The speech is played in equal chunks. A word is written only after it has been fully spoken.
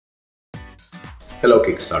Hello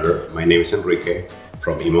Kickstarter, my name is Enrique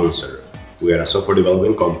from emonster. We are a software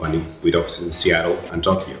development company with offices in Seattle and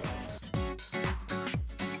Tokyo.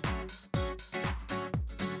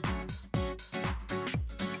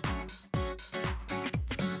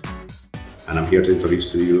 And I'm here to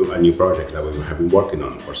introduce to you a new project that we have been working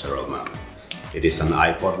on for several months. It is an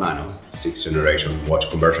iPod Nano 6th generation watch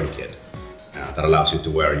conversion kit that allows you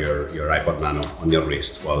to wear your iPod Nano on your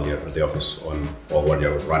wrist while you're at the office or while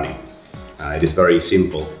you're running. It is very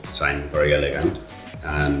simple design, very elegant,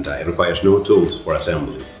 and it requires no tools for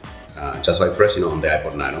assembly. Just by pressing on the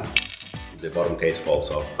iPod Nano, the bottom case falls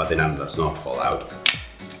off, but the Nano does not fall out.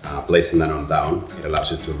 Placing the Nano down, it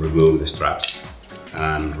allows you to remove the straps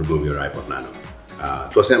and remove your iPod Nano.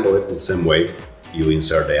 To assemble it in the same way, you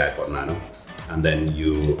insert the iPod Nano and then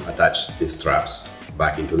you attach the straps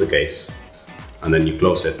back into the case, and then you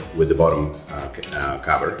close it with the bottom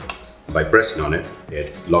cover. By pressing on it,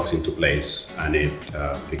 it locks into place and it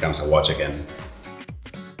becomes a watch again.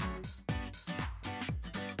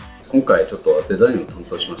 今回ちょっとデザインを担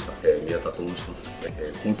当しました、宮田と申します。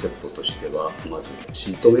コンセプトとしてはまずシ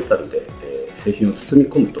ートメタルで、製品を包み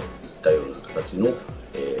込むといったような形の、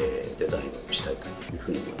デザインをしたいというふ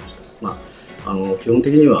うに思いました。基本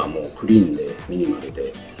的にはもうクリーンでミニマル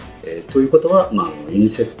で、ということは、ユニ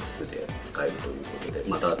セックスで使えるということで、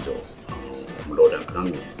男女老若男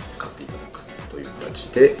女に使っていただくという形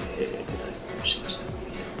で、デザインをしました。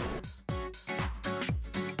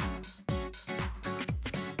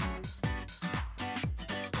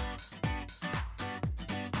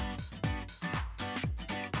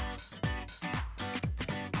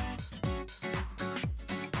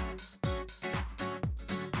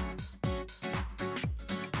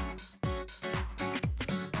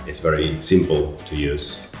It's very simple to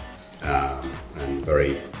use and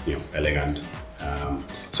very elegant.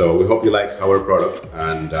 So we hope you like our product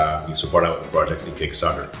and you support our project in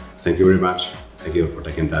Kickstarter. Thank you very much. Thank you for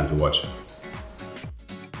taking time to watch.